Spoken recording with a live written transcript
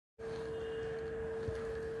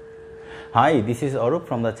Hi, this is Arup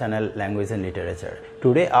from the channel Language and Literature.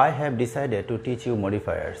 Today I have decided to teach you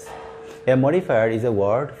modifiers. A modifier is a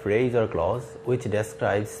word, phrase or clause which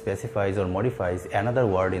describes, specifies or modifies another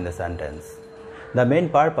word in the sentence. The main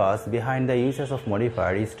purpose behind the uses of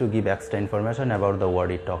modifier is to give extra information about the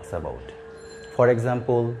word it talks about. For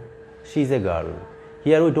example, she is a girl.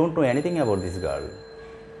 Here we don't know anything about this girl.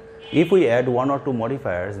 If we add one or two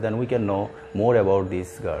modifiers, then we can know more about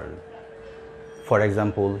this girl. For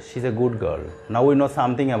example, she's a good girl. Now we know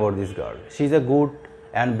something about this girl. She's a good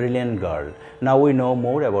and brilliant girl. Now we know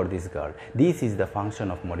more about this girl. This is the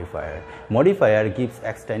function of modifier. Modifier gives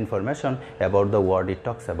extra information about the word it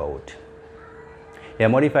talks about. A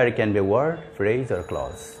modifier can be a word, phrase or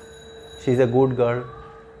clause. She's a good girl.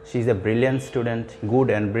 She's a brilliant student. Good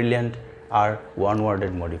and brilliant are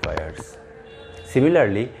one-worded modifiers.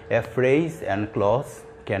 Similarly, a phrase and clause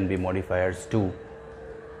can be modifiers too.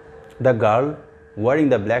 The girl wearing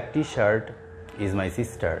the black t-shirt is my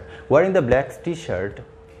sister. Wearing the black t-shirt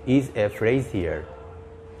is a phrase here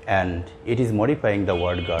and it is modifying the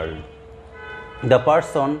word girl. The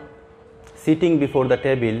person sitting before the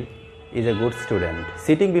table is a good student.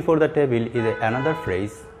 Sitting before the table is another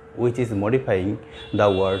phrase which is modifying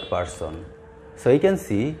the word person. So you can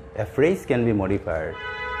see a phrase can be modified.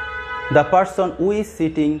 The person who is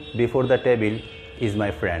sitting before the table is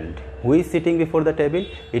my friend. Who is sitting before the table?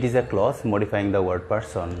 It is a clause modifying the word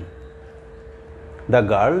person. The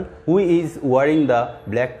girl who is wearing the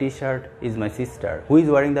black t-shirt is my sister. Who is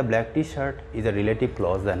wearing the black t-shirt is a relative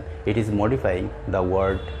clause and it is modifying the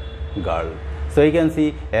word girl. So you can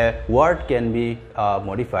see a word can be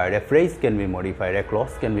modified, a phrase can be modified, a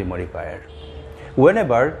clause can be modified.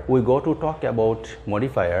 Whenever we go to talk about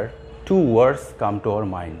modifier, two words come to our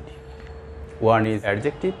mind. One is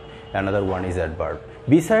adjective, another one is adverb.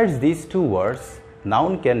 Besides these two words,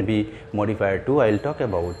 noun can be modifier too. I will talk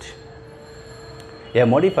about. A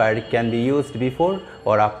modifier can be used before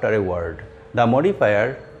or after a word. The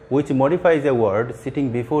modifier which modifies a word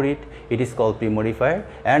sitting before it, it is called pre-modifier,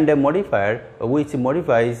 and a modifier which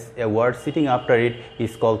modifies a word sitting after it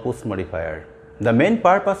is called post-modifier. The main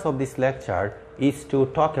purpose of this lecture is to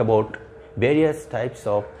talk about various types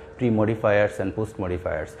of pre-modifiers and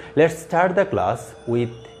post-modifiers. Let's start the class with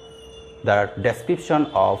the description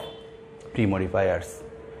of pre-modifiers.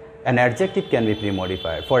 An adjective can be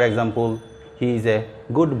pre-modified. For example, he is a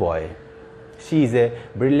good boy. She is a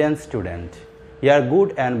brilliant student. Here,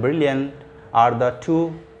 good and brilliant are the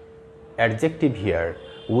two adjectives here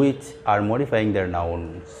which are modifying their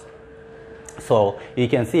nouns. So you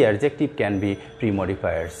can see adjective can be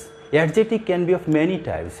pre-modifiers. Adjective can be of many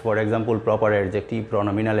types. For example, proper adjective,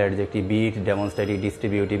 pronominal adjective, be it demonstrative,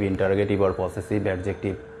 distributive, interrogative or possessive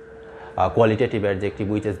adjective. Qualitative adjective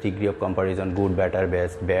which has degree of comparison, good, better,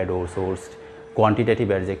 best, bad or sourced.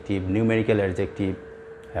 Quantitative adjective, numerical adjective,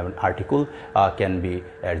 an article can be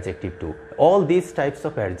adjective too. All these types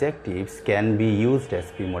of adjectives can be used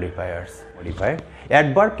as pre-modifiers.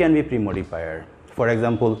 Adverb can be pre-modifier. For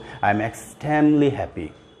example, I am extremely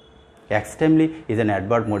happy. Extremely is an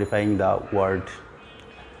adverb modifying the word,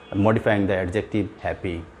 modifying the adjective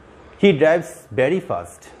happy. He drives very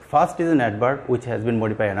fast. Fast is an adverb which has been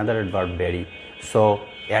modified another adverb very. So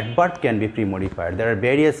adverb can be pre-modified. There are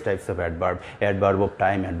various types of adverb. Adverb of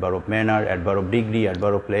time, adverb of manner, adverb of degree,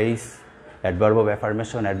 adverb of place, adverb of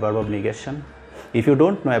affirmation, adverb of negation. If you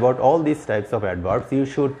don't know about all these types of adverbs, you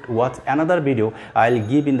should watch another video I'll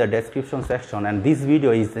give in the description section, and this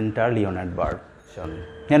video is entirely on adverb.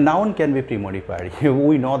 A noun can be pre-modified.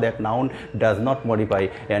 We know that noun does not modify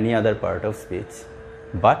any other part of speech,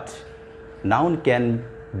 but noun can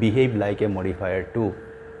behave like a modifier too.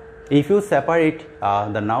 If you separate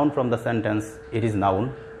the noun from the sentence, it is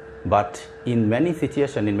noun, but in many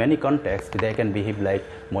situations, in many contexts, they can behave like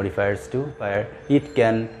modifiers too. It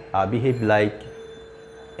can behave like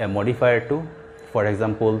a modifier too. For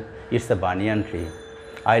example, it's a banyan tree.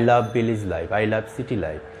 I love village life. I love city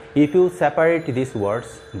life. If you separate these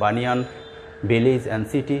words, banyan, village and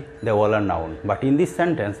city, they all are noun. But in this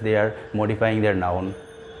sentence, they are modifying their noun,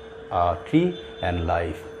 tree and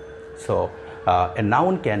life. So a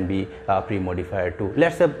noun can be pre-modifier too.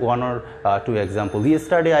 Let's have one or two examples.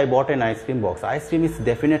 Yesterday I bought an ice cream box. Ice cream is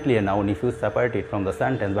definitely a noun if you separate it from the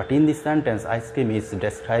sentence, but in this sentence ice cream is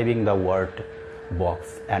describing the word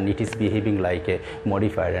box and it is behaving like a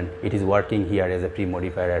modifier, and it is working here as a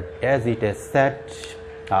pre-modifier as it is set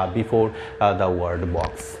before the word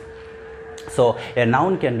box. So a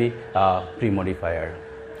noun can be pre-modifier.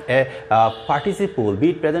 A participle, be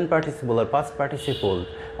it present participle or past participle,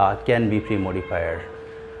 can be pre-modifier.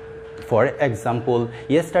 For example,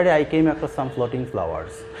 yesterday I came across some floating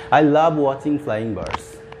flowers. I love watching flying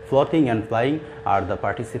birds. Floating and flying are the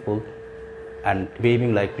participle and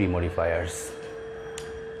behaving like pre-modifiers.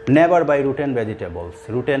 Never buy rotten vegetables.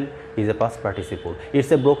 Rotten is a past participle.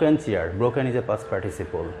 It's a broken chair. Broken is a past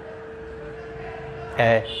participle.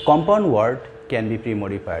 A compound word can be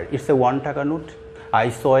pre-modifier. It's a 1 taka note. I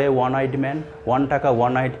saw a one-eyed man. 1 taka,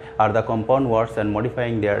 one-eyed are the compound words and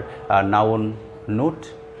modifying their noun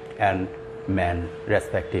note and man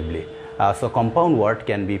respectively. So compound word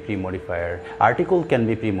can be pre-modifier. Article can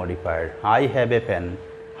be pre-modifier. I have a pen.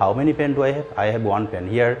 How many pen do I have? I have 1 pen.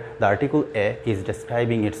 Here the article a is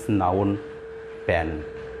describing its noun pen.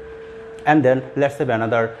 And then let's have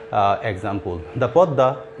another example. The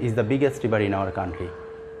Podda is the biggest river in our country.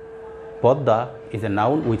 Podda is a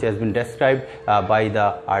noun which has been described by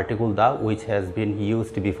the article the, which has been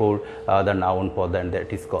used before the noun Podda, and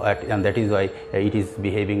that is why it is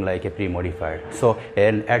behaving like a pre-modifier. So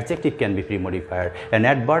an adjective can be pre-modifier, an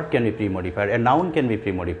adverb can be pre-modifier, a noun can be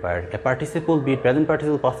pre-modifier, a participle, be it present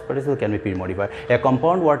participle, past participle, can be pre-modifier, a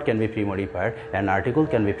compound word can be pre-modifier, an article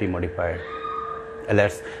can be pre-modifier.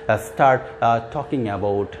 Let's start talking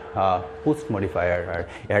about post-modifier.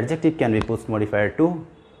 Adjective can be post-modifier too.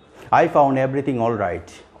 I found everything all right.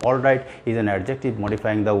 All right is an adjective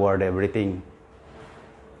modifying the word everything.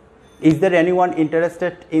 Is there anyone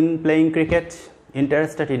interested in playing cricket?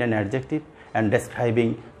 Interested in an adjective and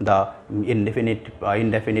describing the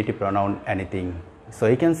indefinitive pronoun anything. So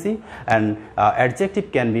you can see an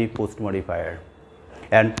adjective can be post-modifier.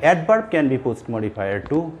 And adverb can be post-modifier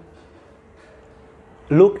too.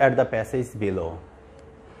 Look at the passage below.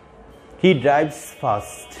 He drives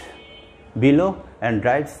fast. Below and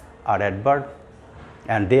drives are adverb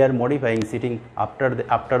and they are modifying sitting after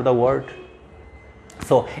the word.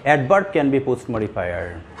 So adverb can be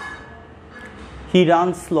post-modifier. He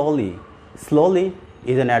runs slowly. Slowly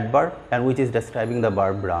is an adverb and which is describing the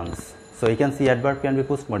verb runs. So you can see adverb can be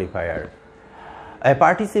post-modifier. A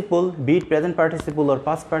participle, be it present participle or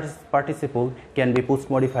past participle, can be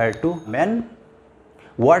post-modifier too. Man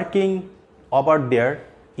working over there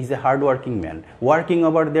is a hard-working man. Working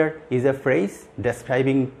over there is a phrase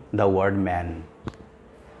describing the word man.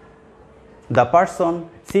 The person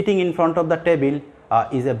sitting in front of the table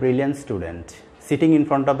is a brilliant student. Sitting in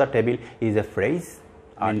front of the table is a phrase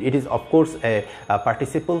and it is of course a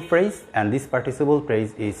participle phrase, and this participle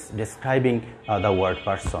phrase is describing the word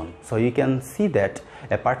person. So you can see that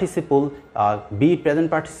a participle, be it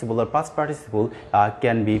present participle or past participle,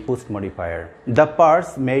 can be post-modifier. The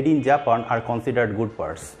purse made in Japan are considered good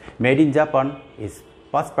purse. Made in Japan is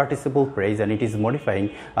past participle phrase and it is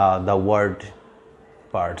modifying the word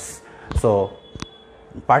purse. So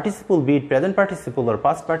participle, be it present participle or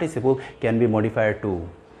past participle, can be modifier too.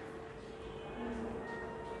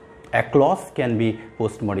 A clause can be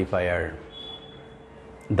post-modifier.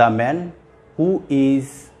 The man who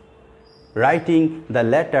is writing the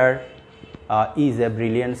letter is a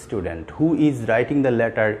brilliant student. Who is writing the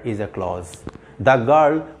letter is a clause. The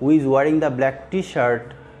girl who is wearing the black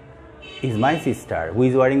t-shirt is my sister. Who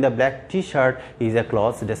is wearing the black t-shirt is a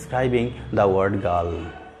clause describing the word girl.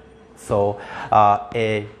 So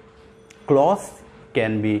a clause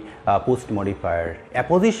can be post-modifier. A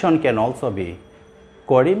position can also be.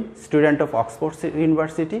 Karim, student of Oxford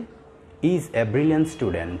University, is a brilliant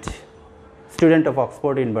student. Student of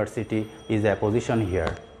Oxford University is a position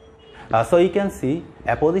here. So you can see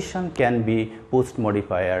a position can be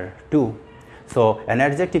post-modifier too. So an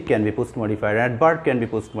adjective can be post-modifier, an adverb can be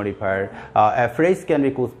post-modifier, a phrase can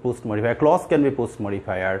be post-modifier, a clause can be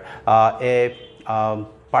post-modifier, a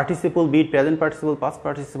participle, be it present participle, past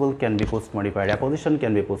participle, can be post-modifier, a position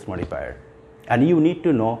can be post-modifier. And you need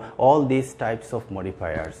to know all these types of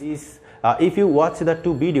modifiers. If you watch the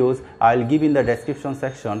 2 videos I will give in the description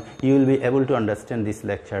section, you will be able to understand this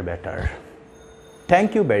lecture better.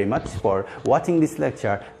 Thank you very much for watching this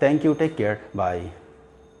lecture. Thank you. Take care. Bye.